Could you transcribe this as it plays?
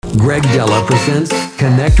Greg Dela presents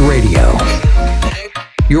CONNCT Radio,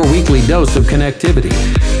 your weekly dose of connectivity.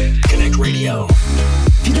 CONNCT Radio.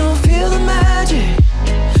 If you don't feel the magic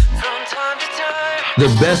from time to time, the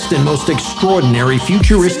best and most extraordinary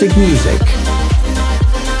futuristic music.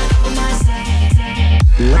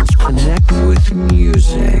 Let's connect with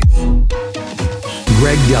music.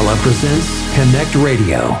 Greg Dela presents CONNCT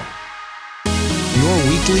Radio, your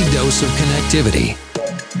weekly dose of connectivity.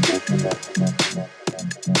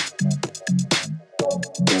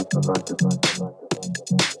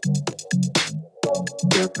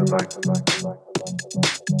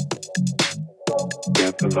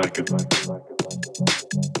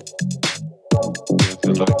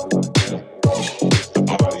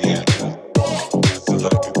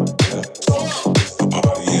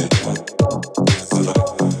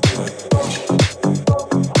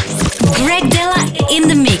 Greg Dela in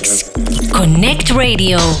the mix. CONNCT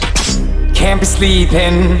Radio. Can't be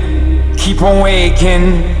sleeping, keep on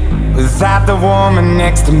waking without the woman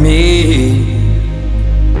next to me.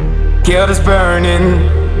 Guilt is burning,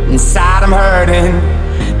 inside I'm hurting.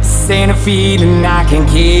 This ain't a feeling I can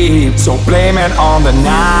keep. So blame it on the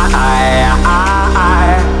night.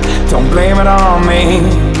 Don't blame it on me.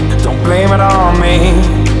 Don't blame it on me.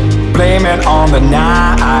 Blame it on the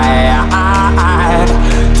night.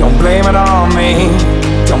 Don't blame it on me.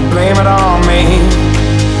 Don't blame it on me.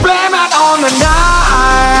 Blame it on the night.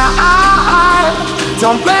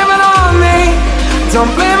 Don't blame it on me.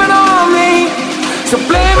 Don't blame it on me. So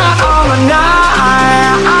blame it on the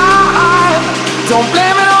night. Don't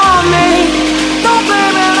blame it on me. Don't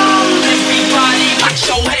blame it on me. Everybody put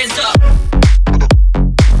your hands up.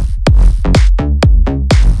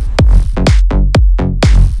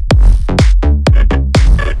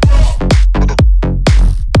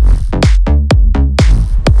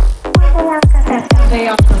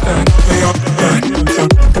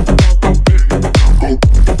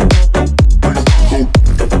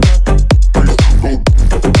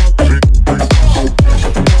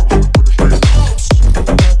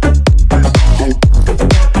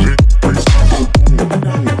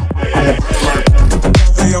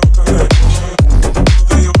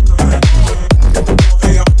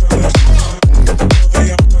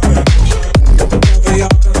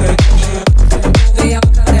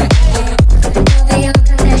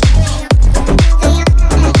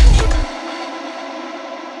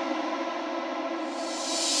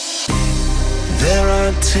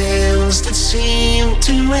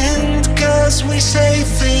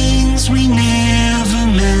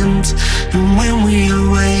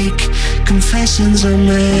 Confessions are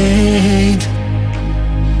made.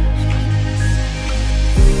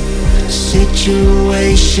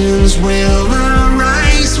 Situations will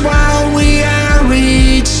arise while we are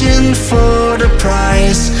reaching for the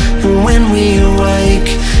prize. And when we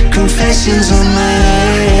awake, confessions are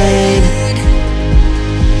made.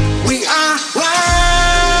 We are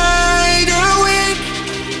wide awake.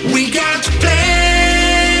 We got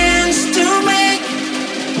plans to make.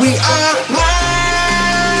 We are wide.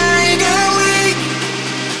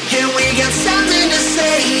 Something to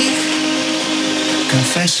say.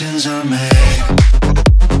 Confessions are made.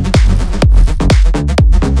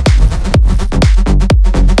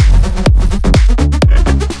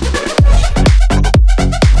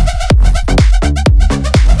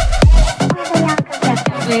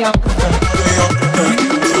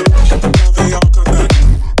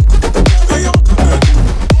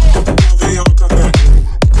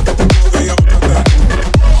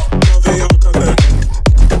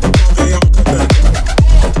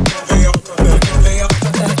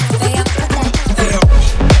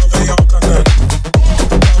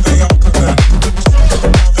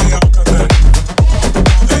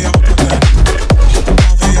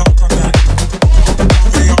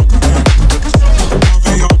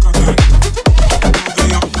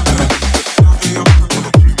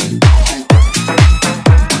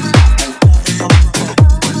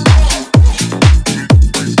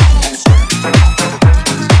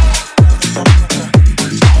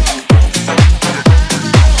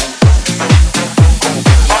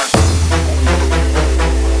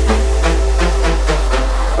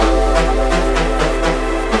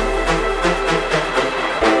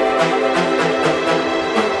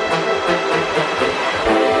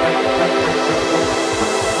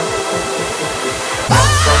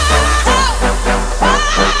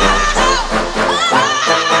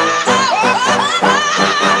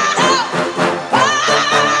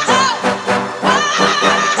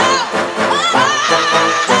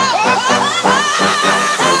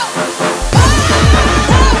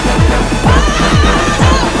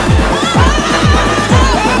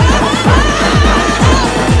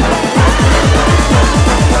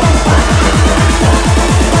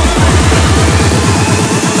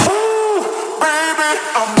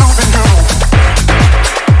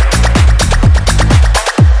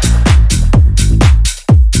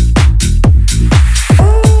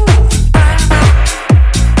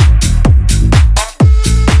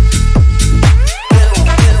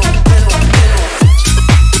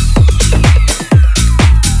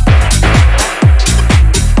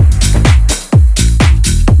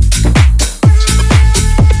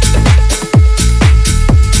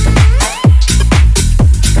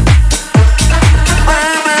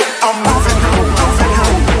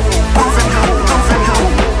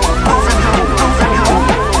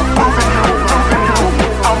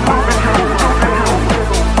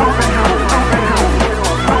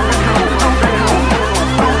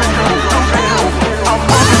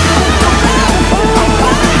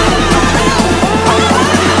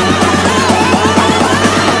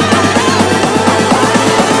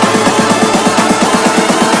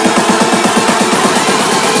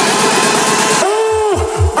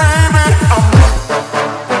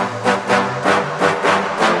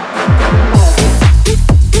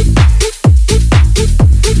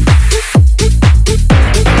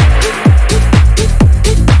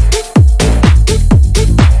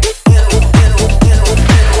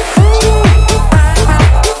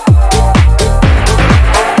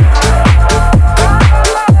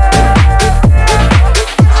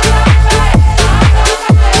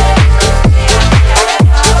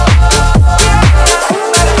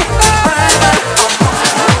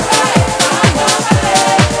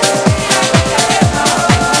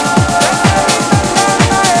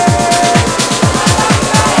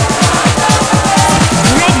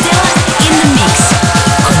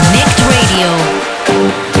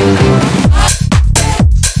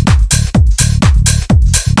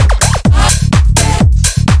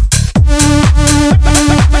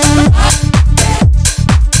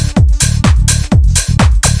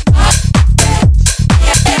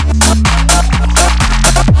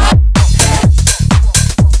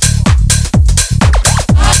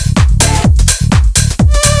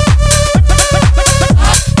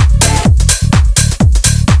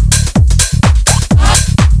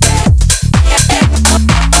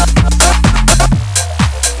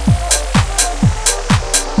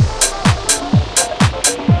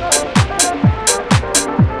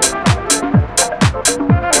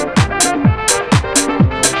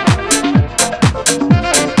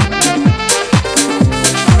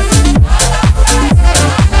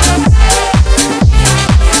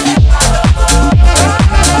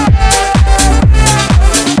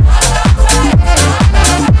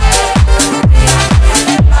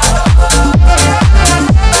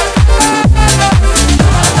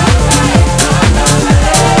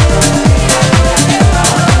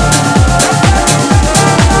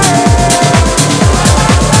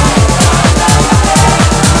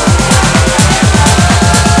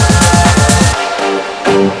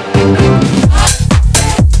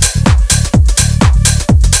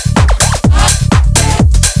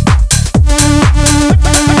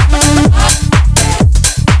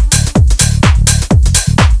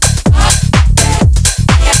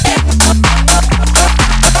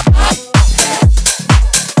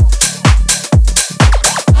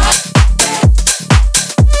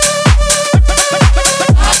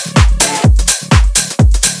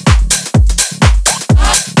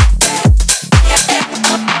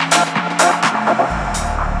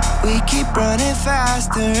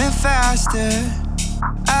 faster.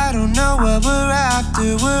 I don't know what we're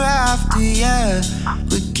after, yeah.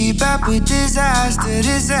 We keep up with disaster.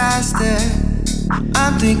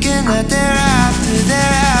 I'm thinking that they're after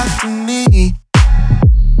me.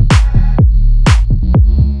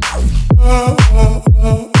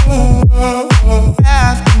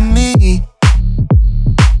 After me.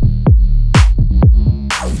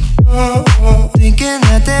 Thinking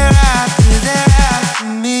that they're after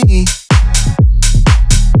me.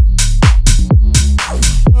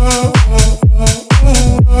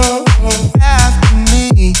 After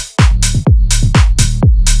me.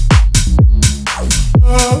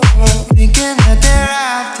 Thinking that they're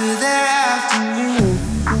after me.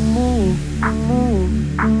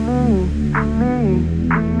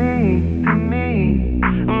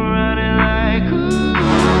 I'm running like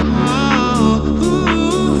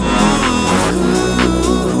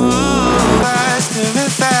faster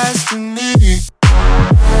and faster me.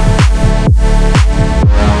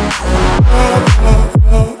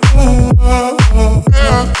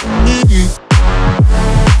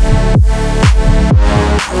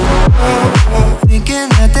 Thinking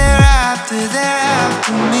that they're after me. Thinking that they're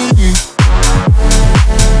after me.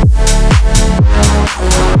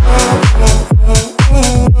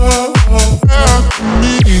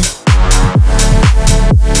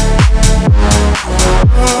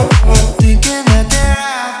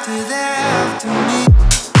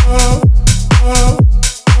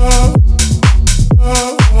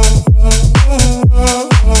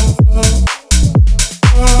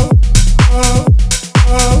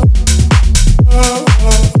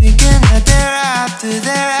 Thinking that they're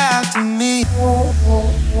after me.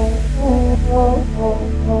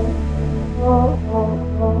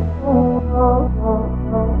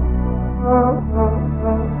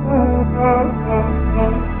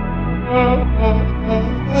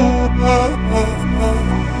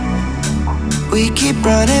 We keep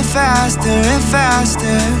running faster and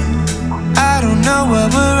faster. I don't know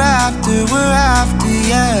what we're after,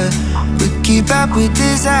 yeah. We keep up with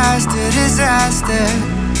disaster.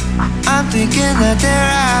 I'm thinking that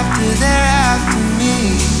they're after me.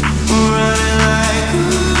 We're running like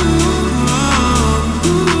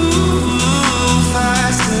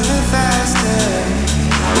faster and faster.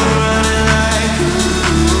 We're running like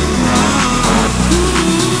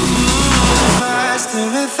faster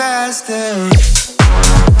and faster.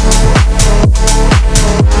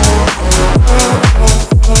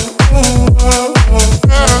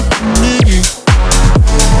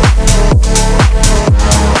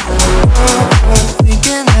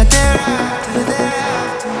 Thinking that they're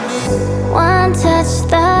after me. One touch,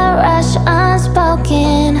 the rush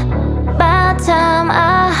unspoken. About time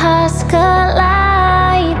our hearts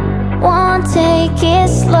collide. Won't take it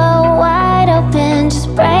slow, wide open. Just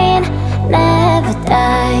brain never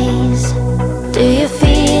dies. Do you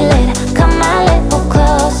feel it? Come a little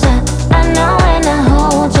closer. I know when I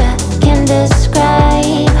hold you, can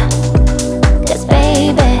describe. 'Cause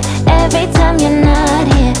baby, every time you're not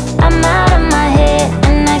here, I'm out of my head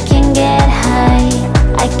and I can't get high.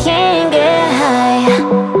 I can't get high.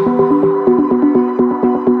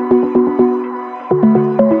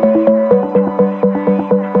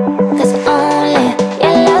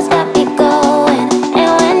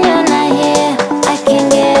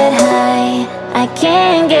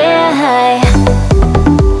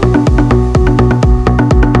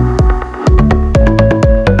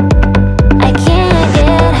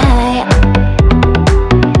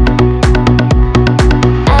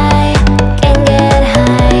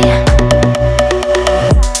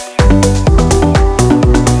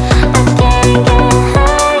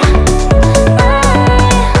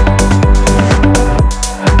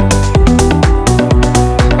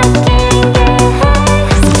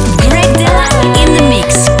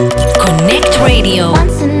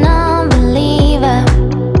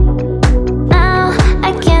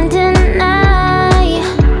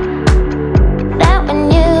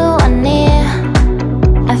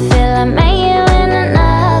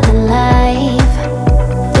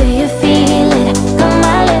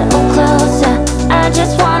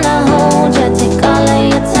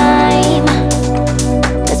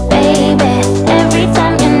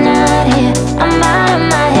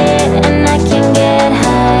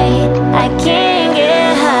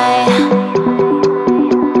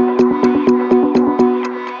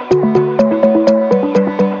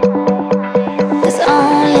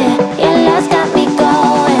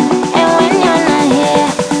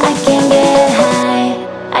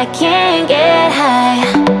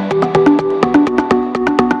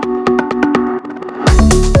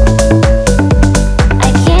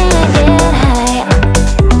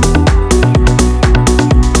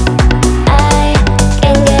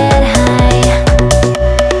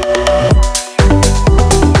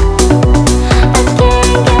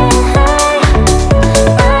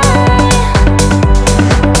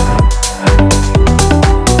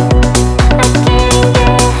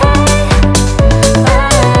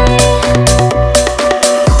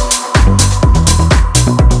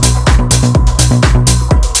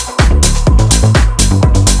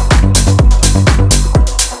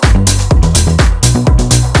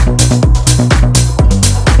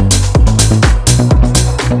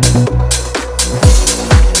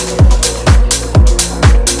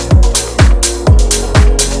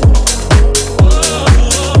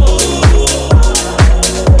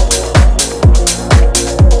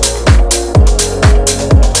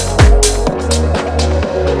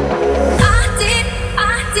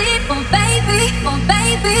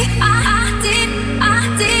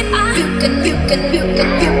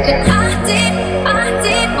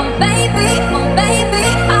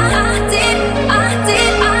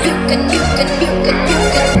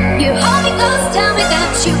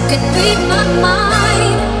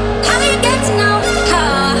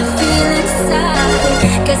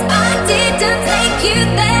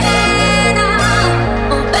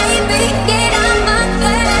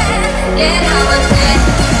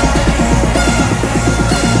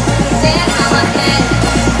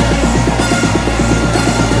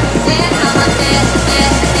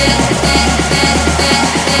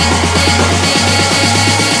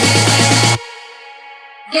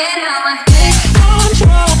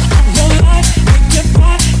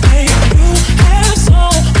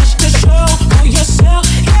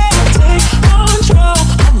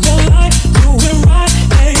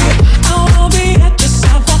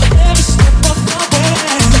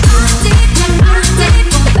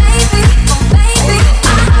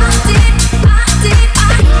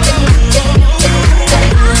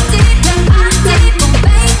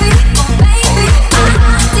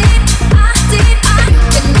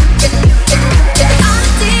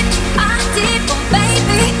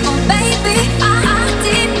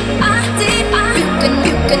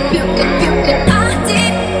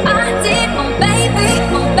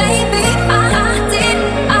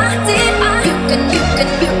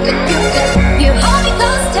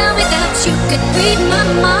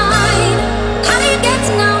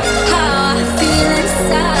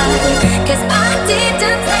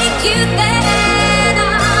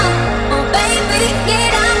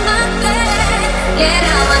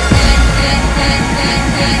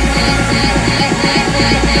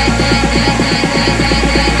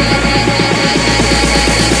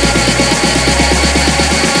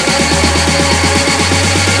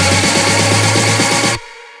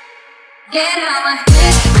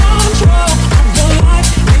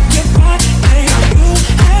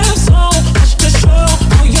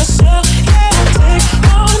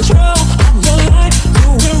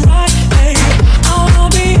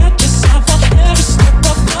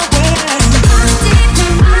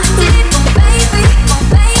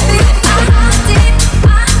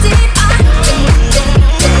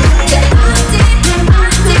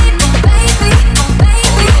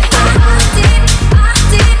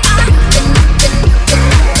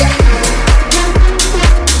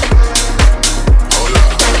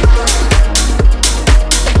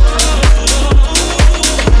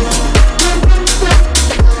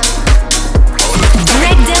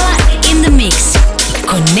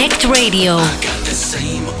 Radio. I got the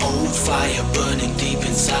same old fire burning deep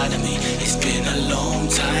inside of me. It's been a long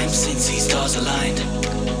time since these stars aligned.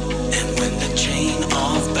 And when the chain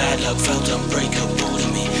of bad luck felt unbreakable to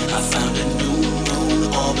me, I found a new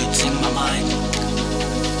moon orbiting my mind.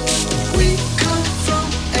 We come from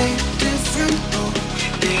a different road.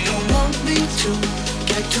 They don't want me to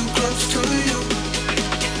get too close to you.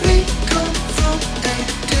 We come from a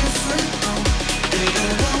different road. They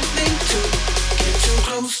don't want me to get too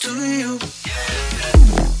close to you.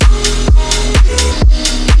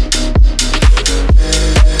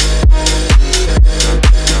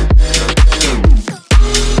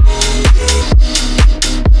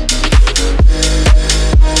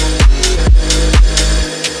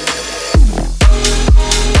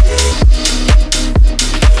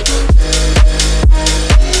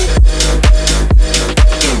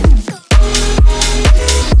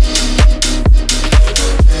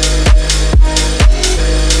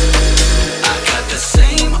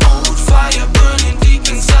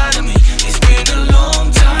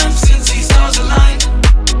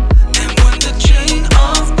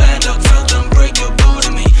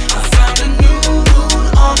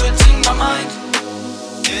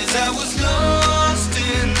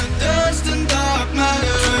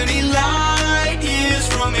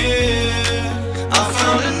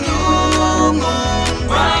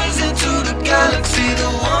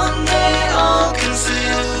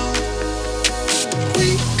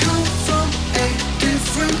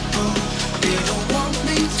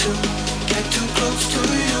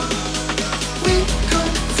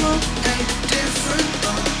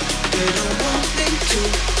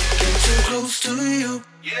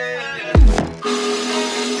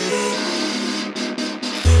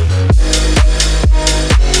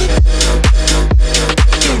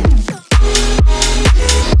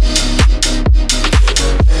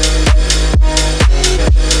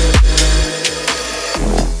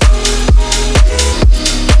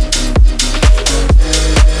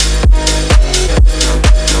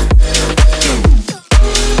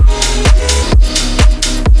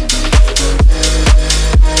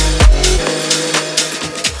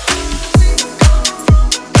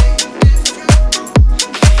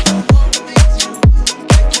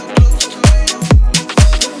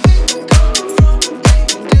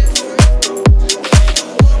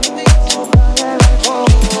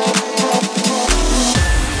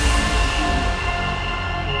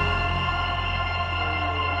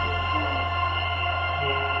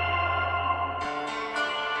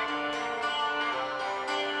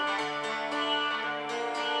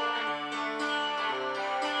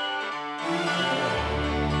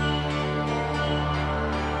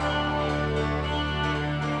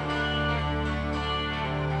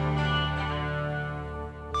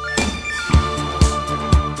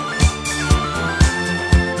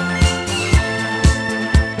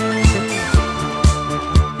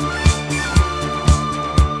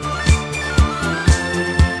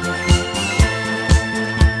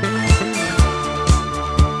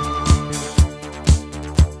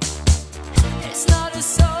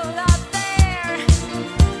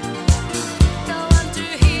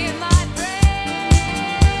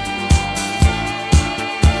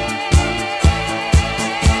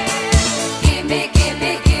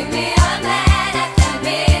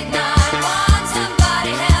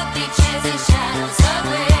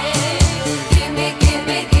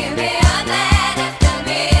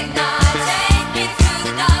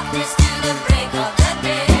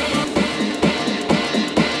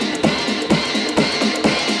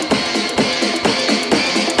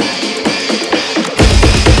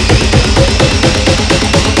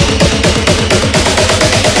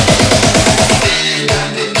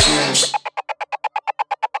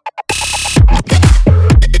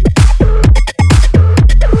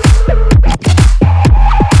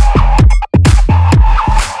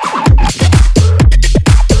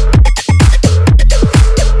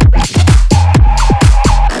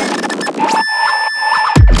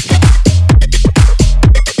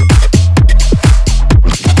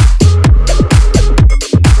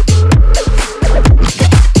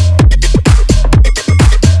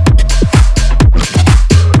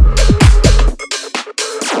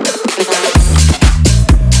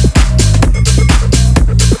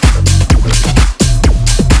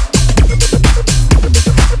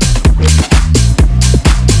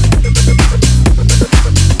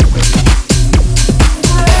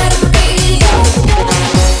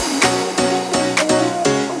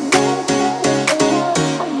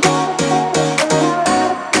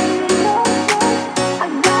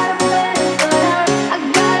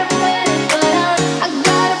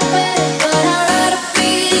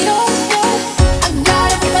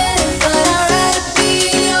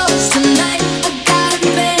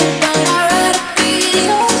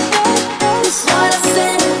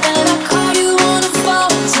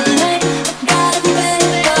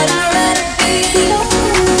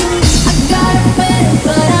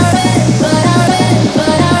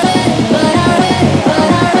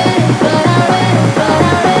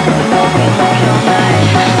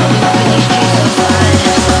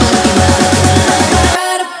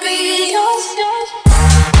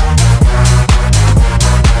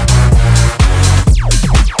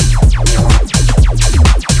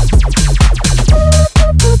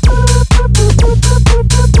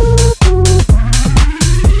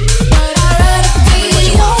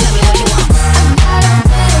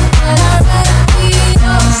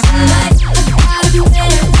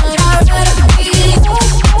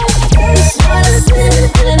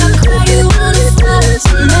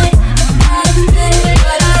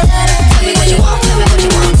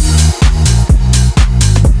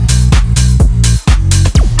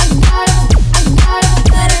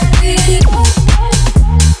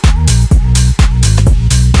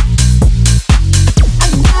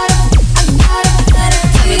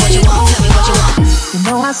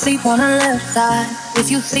 left side. If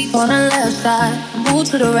you sleep on the left side, move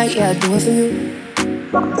to the right, yeah, I do it for you.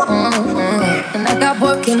 And I got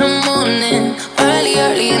work in the morning,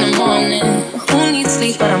 early in the morning. Who needs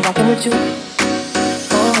sleep when I'm rocking with you? Oh,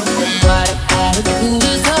 and what I gotta do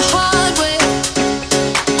is the hard way.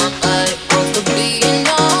 My body wants to be in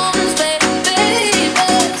arms, baby.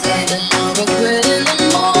 Say that no regret in the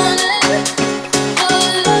morning. Oh,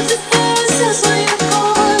 I love the process when you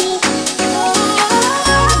call me.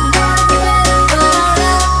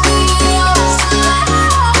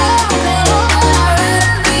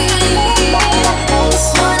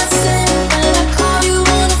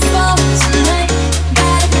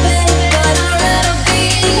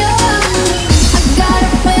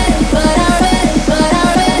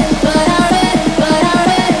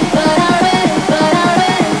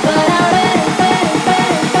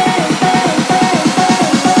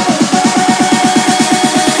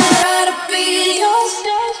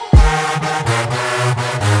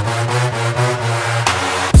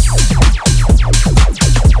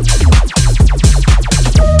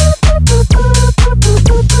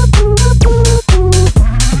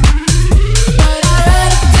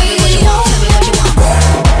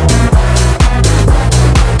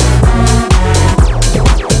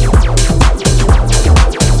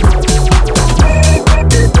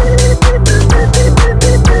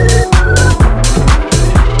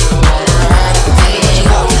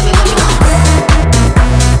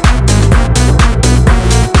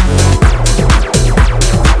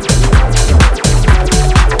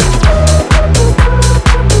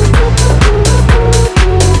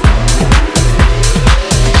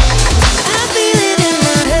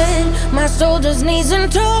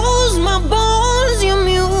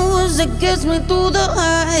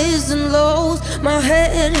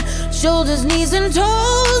 Shoulders, knees and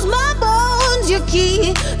toes, my bones, you're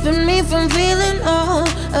keeping me from feeling all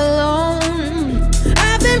alone.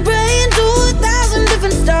 I've been praying to 1,000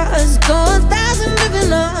 different stars, to 1,000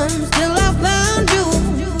 different arms, till I found you.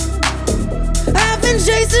 I've been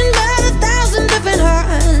chasing by 1,000 different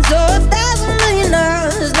hearts, so 1,000 million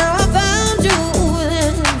hours, now I found you.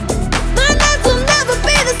 My nights will never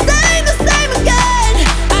be the same again.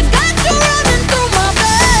 I got you running through my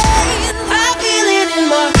veins. I feel it in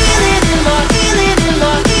my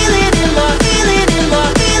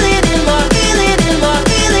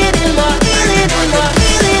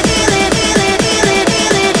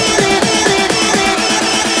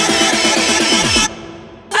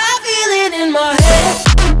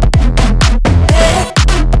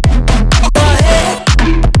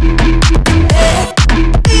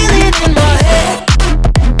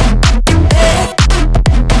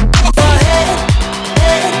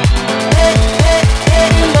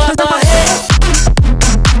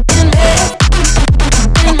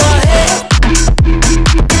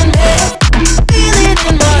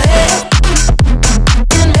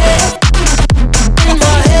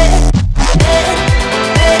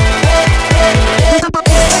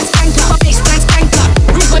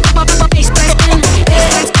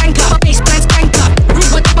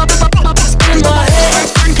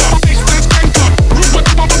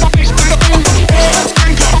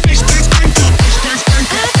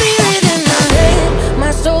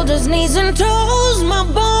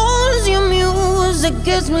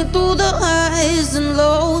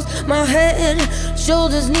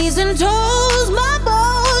shoulders, knees and toes, my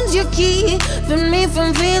bones, you're keeping me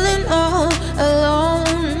from feeling all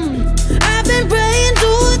alone. I've been praying to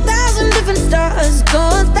 1,000 different stars, to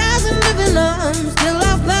 1,000 different arms, till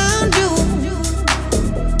I found you.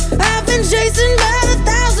 I've been chasing by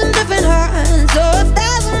 1,000 different hearts, so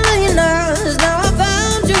 1,000 million hours, now I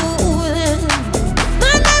found you.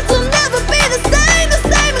 My nights will never be the same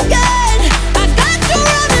again. I got you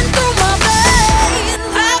running through my veins.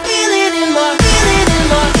 I feel it in my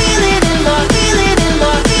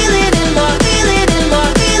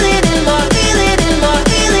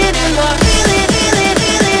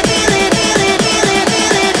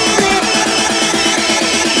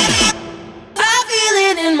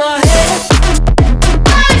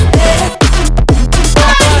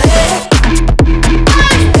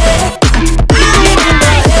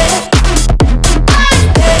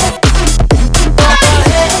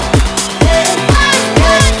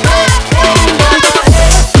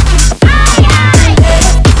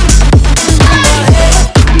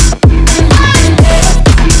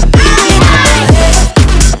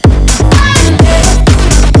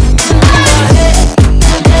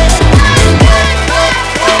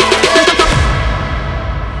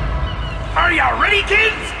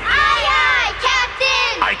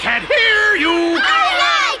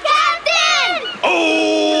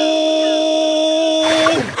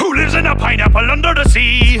pineapple under the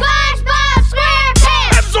sea. SpongeBob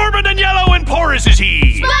SquarePants! Absorbent and yellow and porous is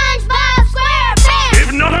he. SpongeBob SquarePants!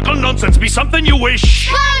 If nautical nonsense be something you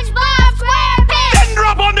wish, SpongeBob SquarePants! then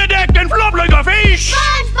drop on the deck and flop like a fish.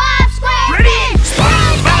 SpongeBob SquarePants! Ready?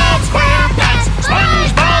 SpongeBob SquarePants!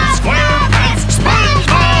 SpongeBob SquarePants!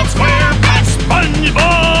 SpongeBob SquarePants!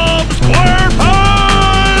 SpongeBob SquarePants!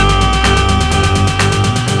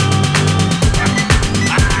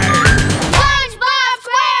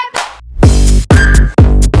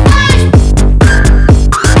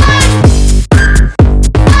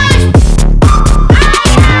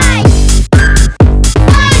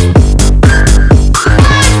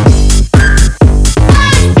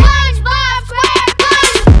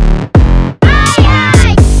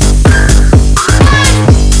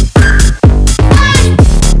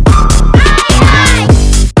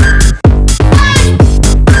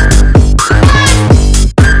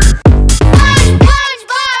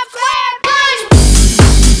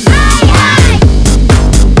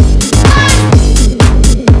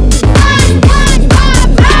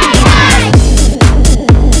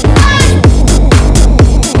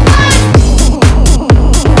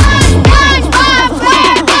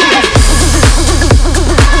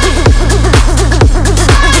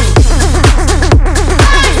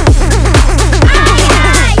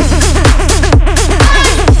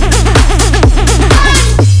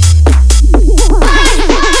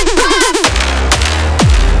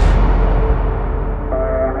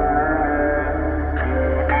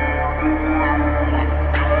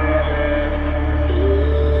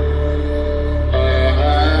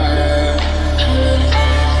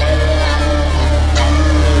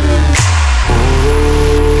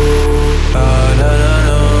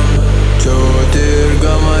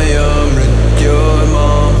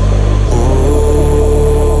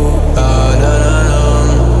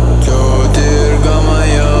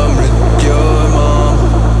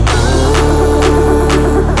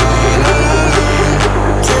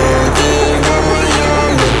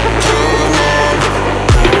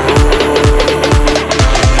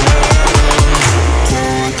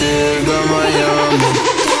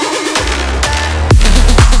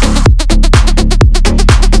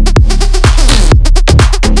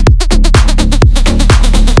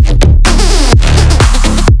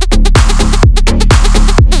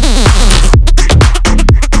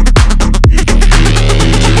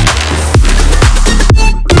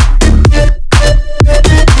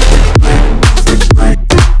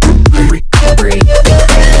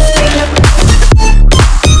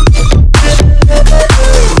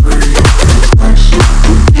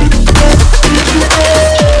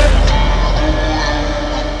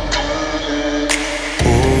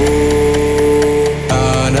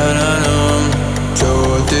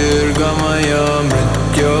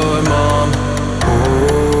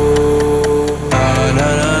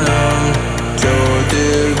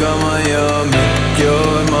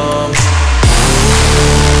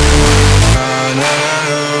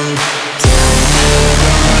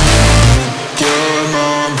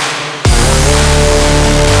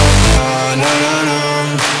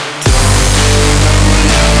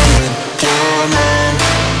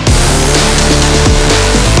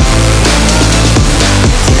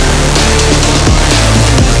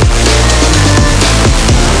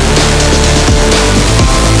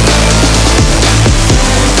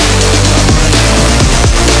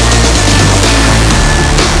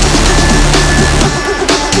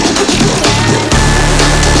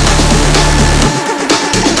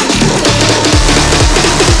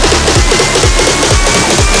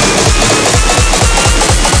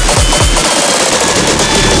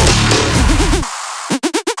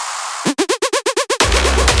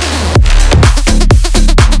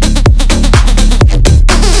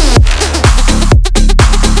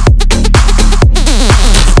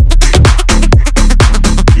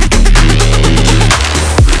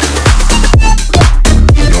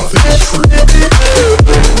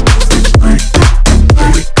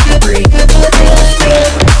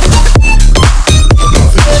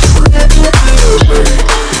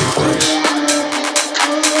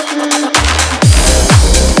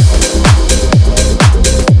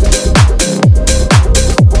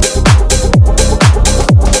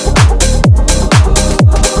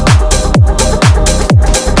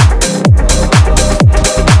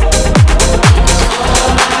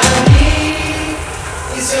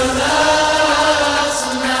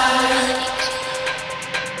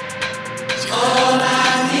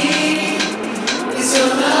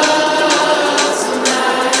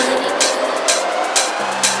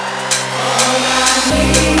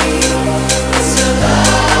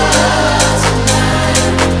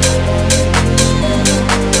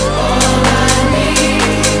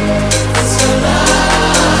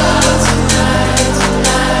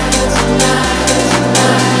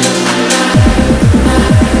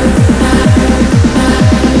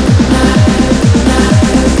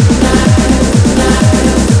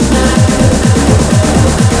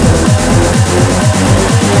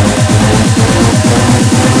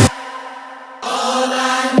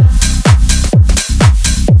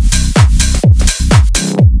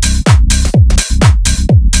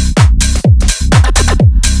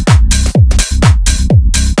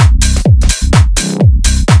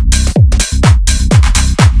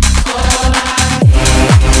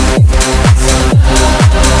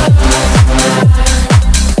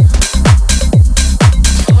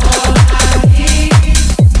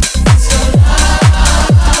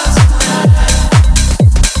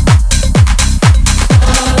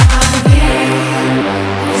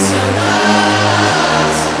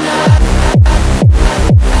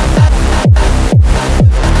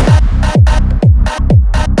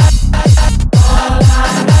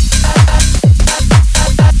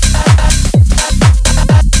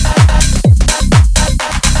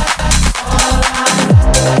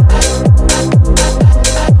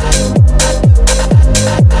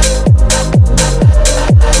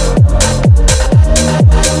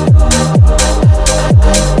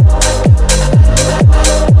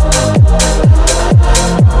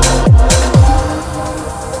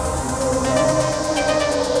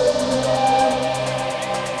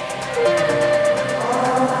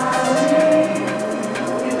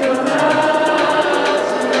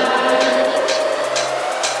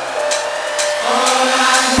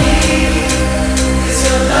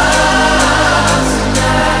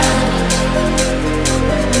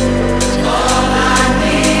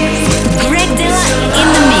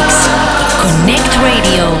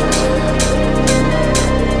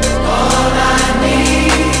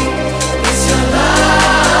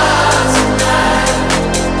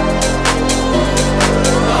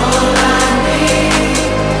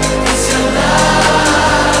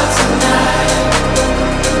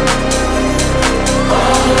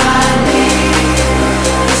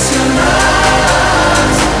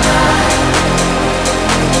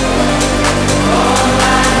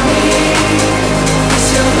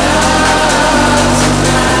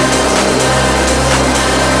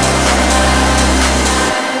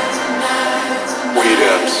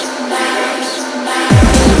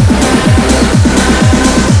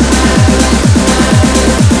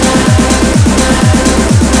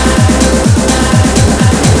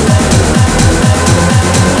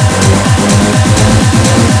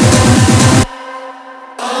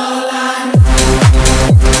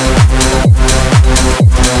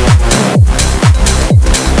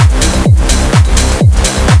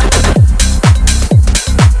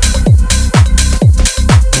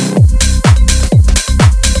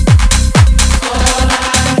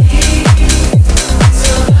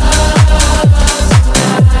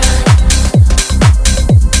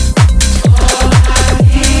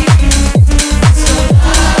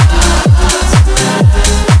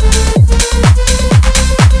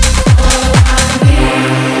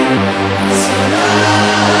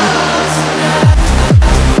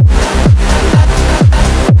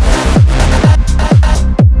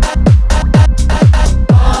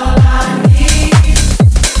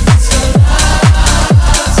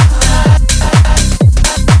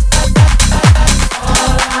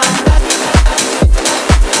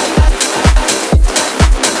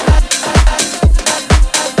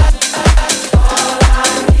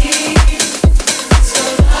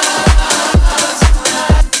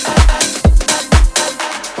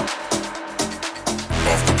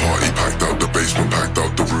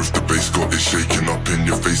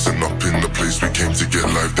 your face and up in the place we came to get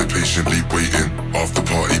live. They're patiently waiting. After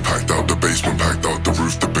party packed out the basement, packed out the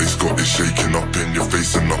roof. The bass got it shaking up in your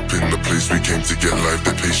face and up in the place we came to get live.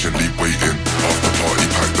 They're patiently waiting. After party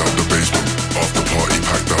packed out the basement. After party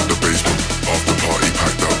packed out the basement. After party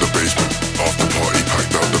packed out the basement. After party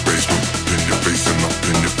packed out the basement. In your face and up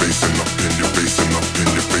in your face and up in your face and up in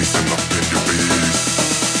your face and up in your face.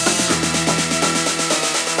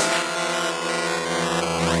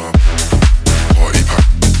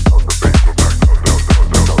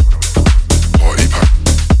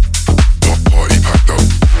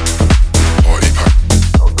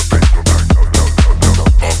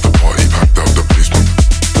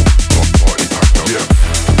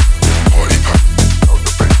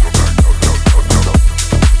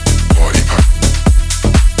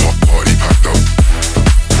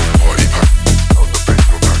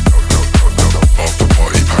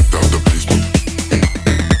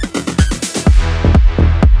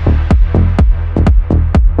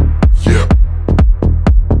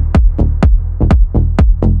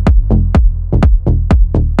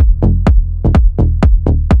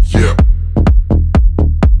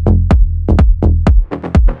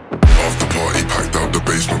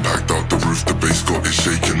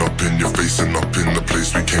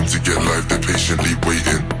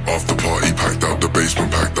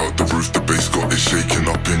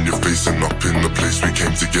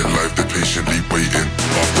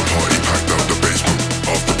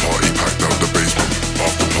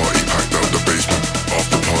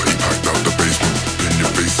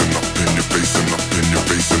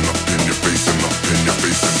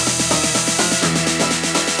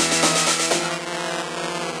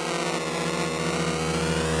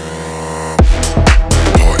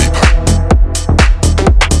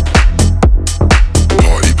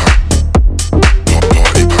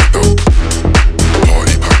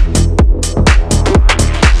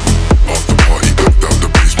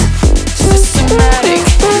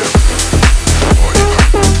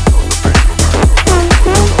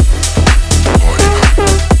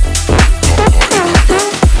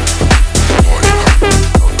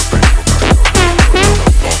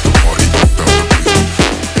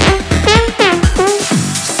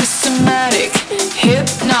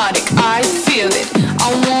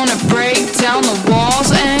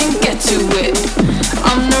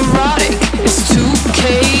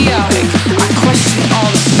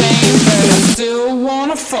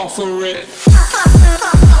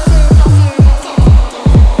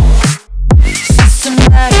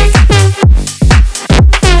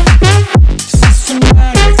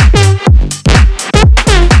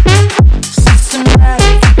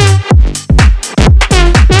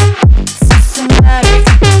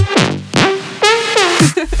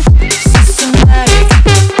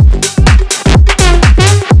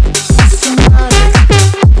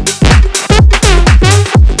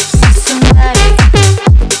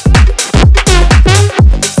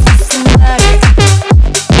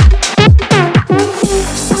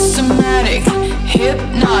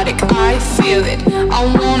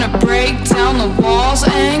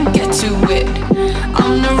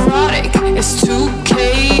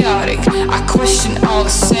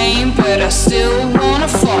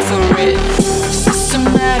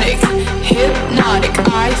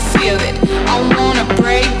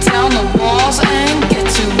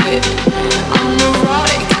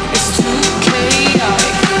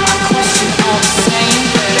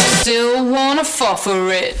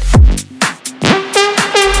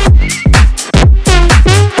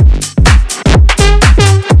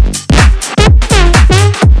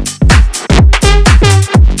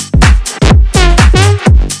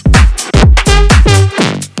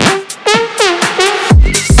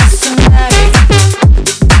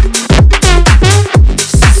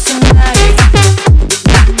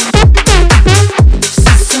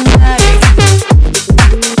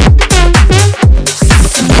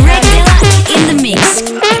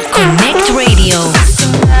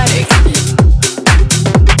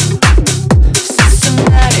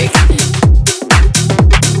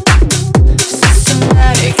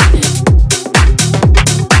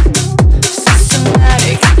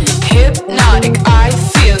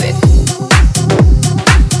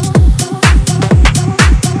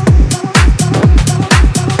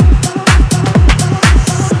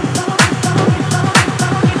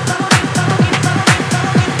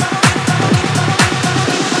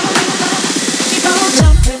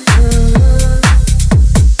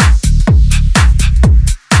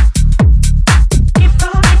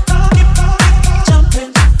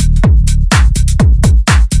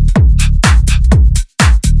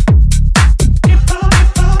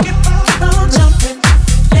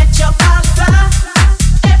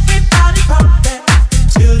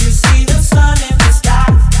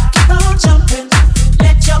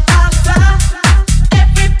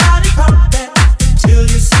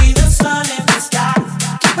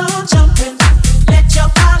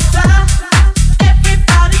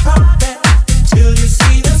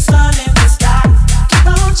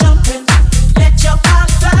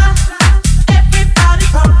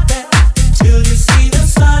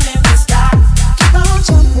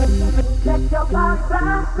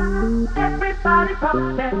 Everybody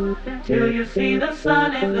pumping till you see the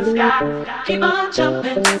sun in the sky. Keep on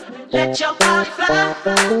jumping, let your body fly.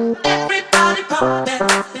 Everybody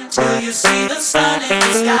pumping till you see the sun in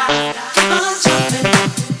the sky. Keep on jumping,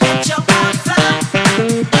 let your body fly.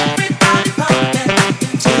 Everybody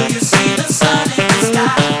pumping till you see the sun in the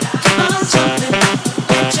sky. Keep on jumping,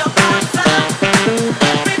 let your body fly.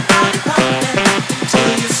 Everybody pumping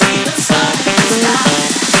till you see the sun in the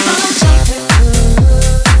sky. Keep on jumping.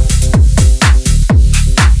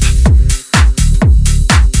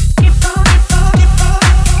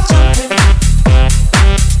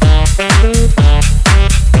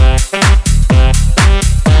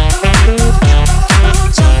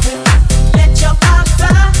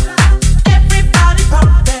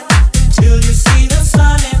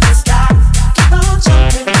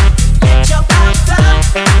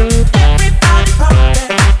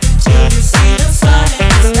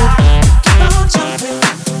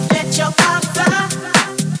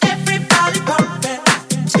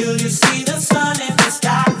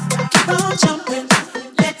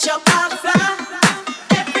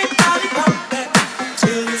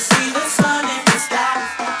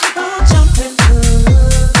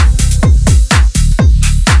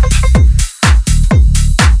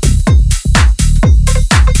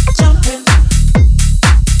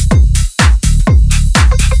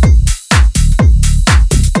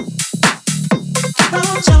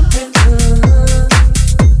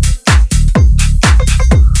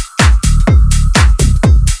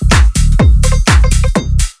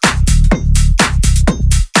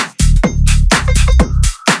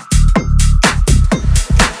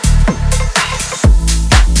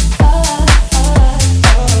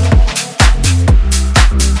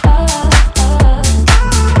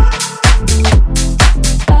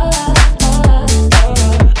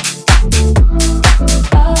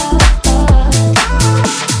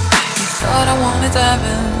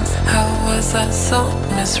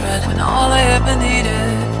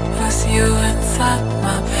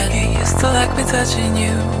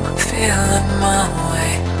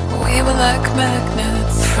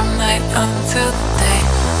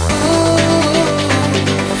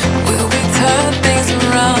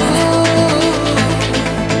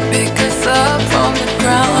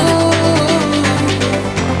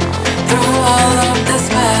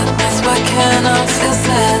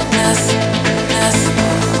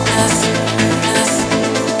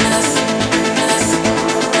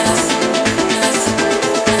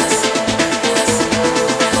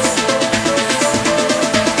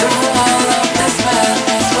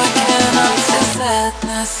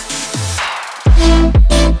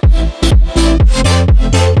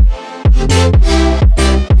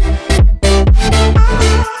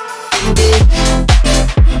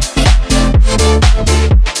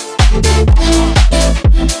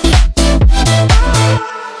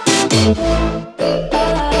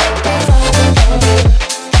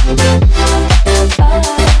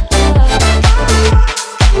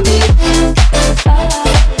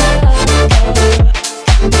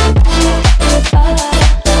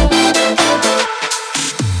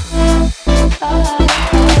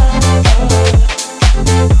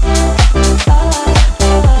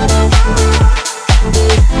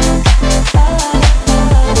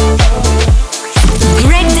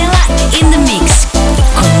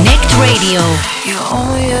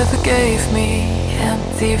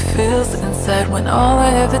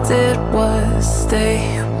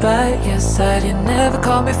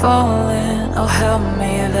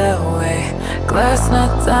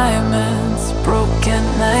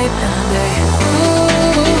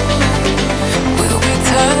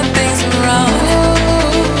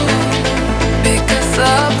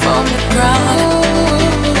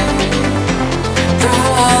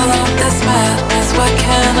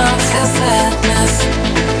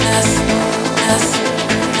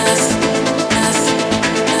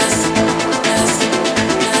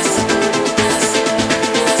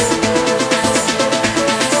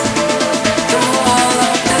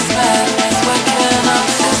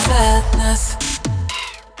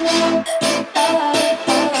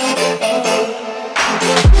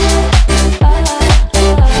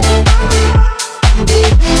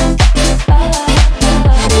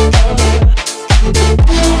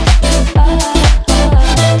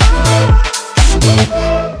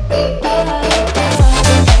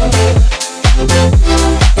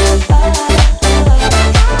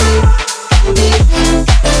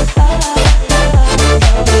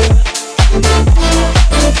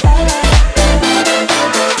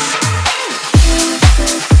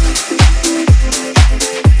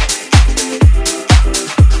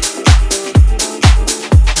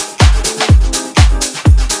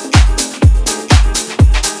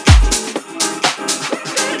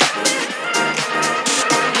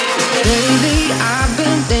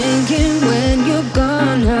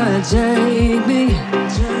 take me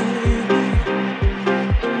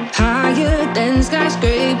higher than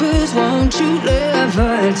skyscrapers. Won't you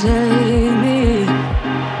levitate me?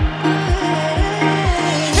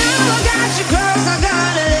 Now I got you close, I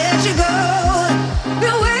gotta let you go.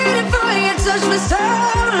 Been waiting for your touch for so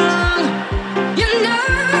long. You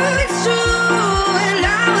know it's true, and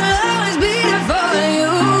I will always be there for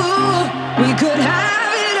you. We could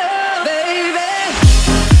have it all, baby.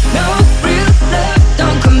 No real love,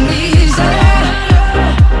 don't come easy.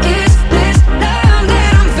 Is this love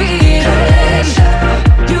that I'm feeling?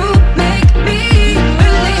 You make me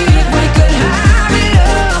believe we could have it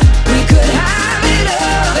all. We could have it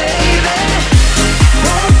all, baby.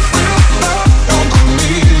 No real love, don't come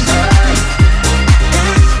easy.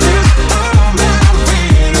 Is this love that I'm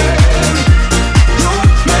feeling? You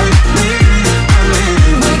make me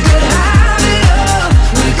believe we could have it all.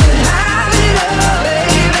 We could have it all,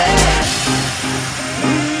 baby.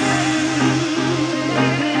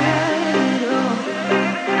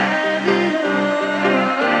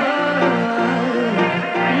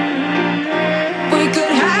 We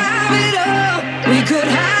could have it all. We could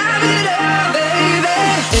have it all, baby.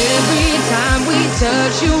 Every time we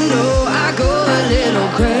touch, you know I go a little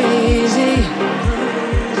crazy.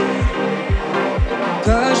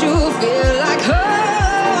 'Cause you feel like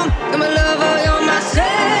home. You're my lover, you're my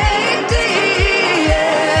safety,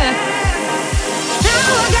 yeah. Now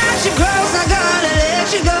I got you close, I gotta let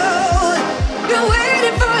you go. Been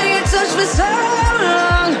waiting for your touch for so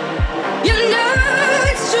long. You know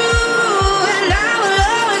it's true, and I will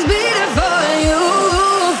always be there for you.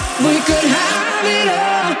 We could have it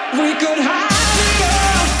all. We could have it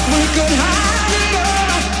all. We could have it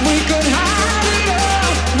all. We could have it all.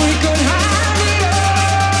 We could have it all.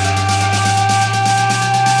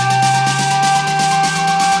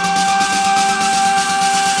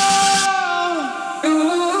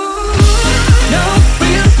 Ooh. No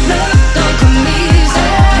real love, don't come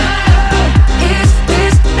easy. Is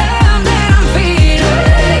this love that I'm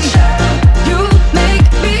feeling? You make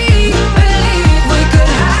me believe we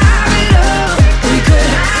could have it all. We could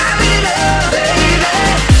have it all.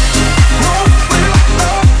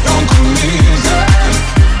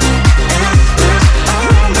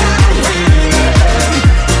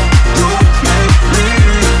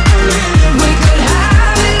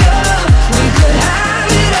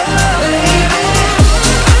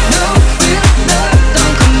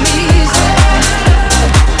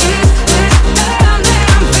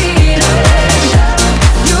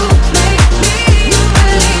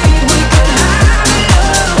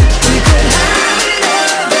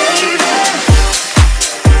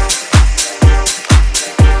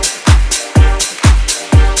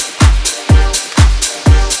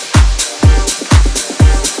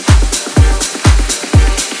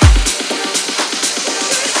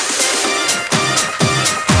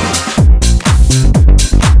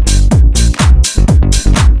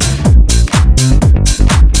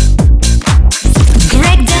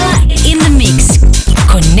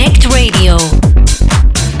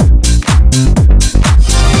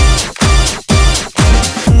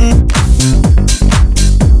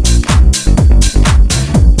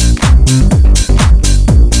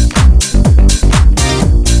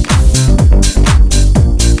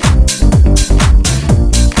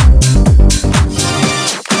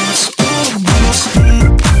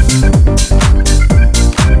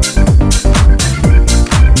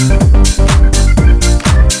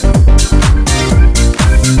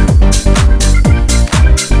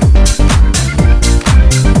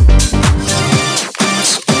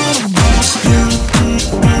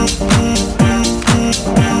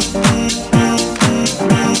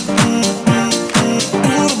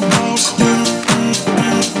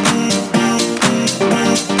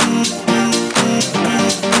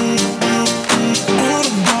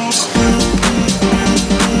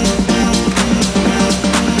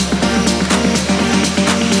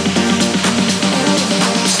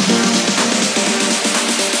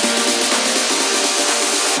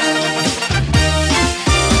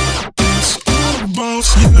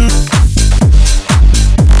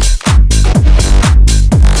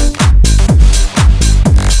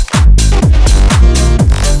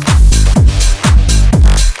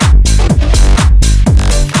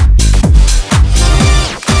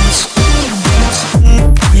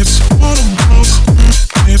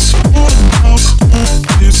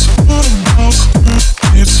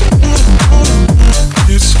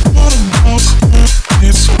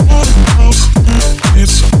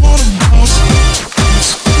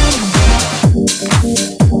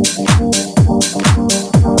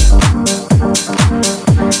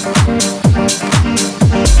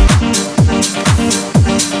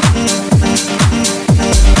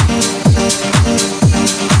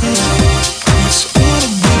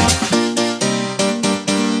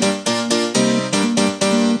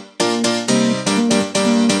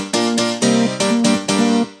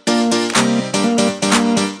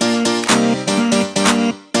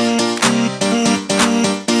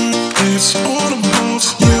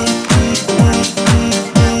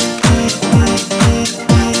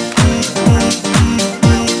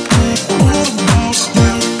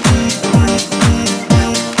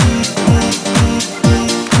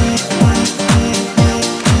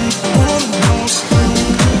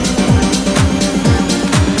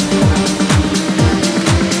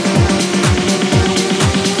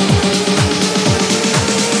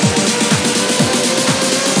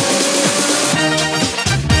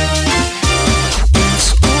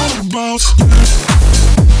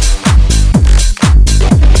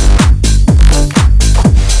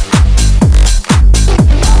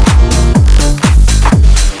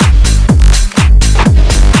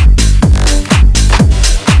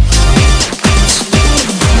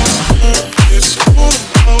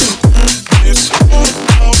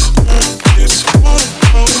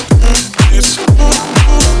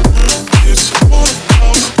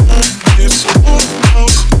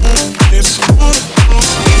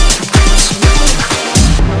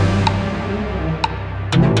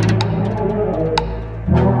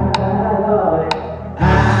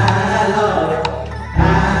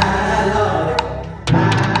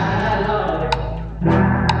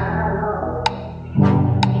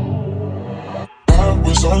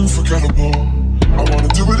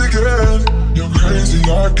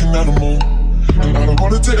 looking at the moon, and I don't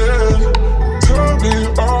want it to end. Tell me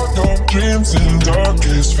all your dreams and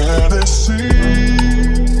darkest fantasies.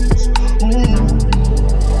 Ooh.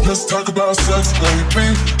 Let's talk about sex,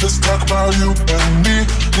 baby. Let's talk about you and me.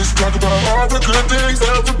 Let's talk about all the good things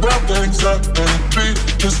and the bad things that baby.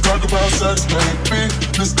 Let's talk about sex, baby.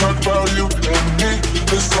 Let's talk about you and me.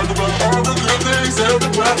 Let's talk about all the good things and the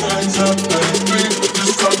bad things that baby.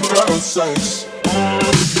 Let's talk about sex.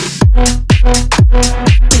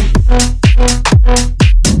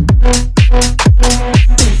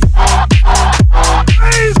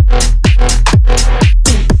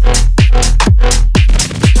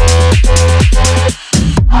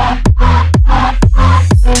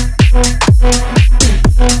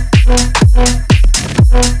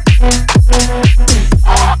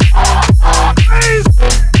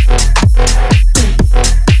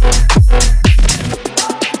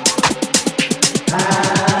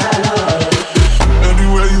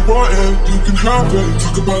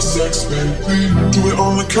 Talk about sex, baby. Do it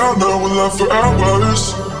on the count now, we'll love for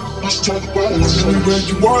hours. Let's talk about it. Anywhere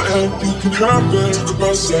you want it, you can have it. Talk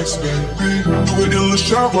about sex, baby. Do it in the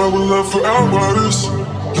shower, we'll love for hours.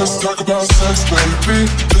 Let's talk about sex, baby.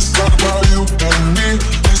 Let's talk about you and me.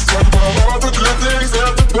 Let's talk about all the good things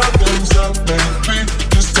and the bad things that baby.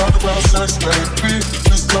 Let's talk about sex, baby.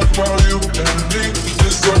 Let's talk about you and me.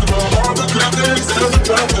 Let's talk about all the good things and the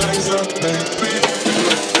bad things that baby.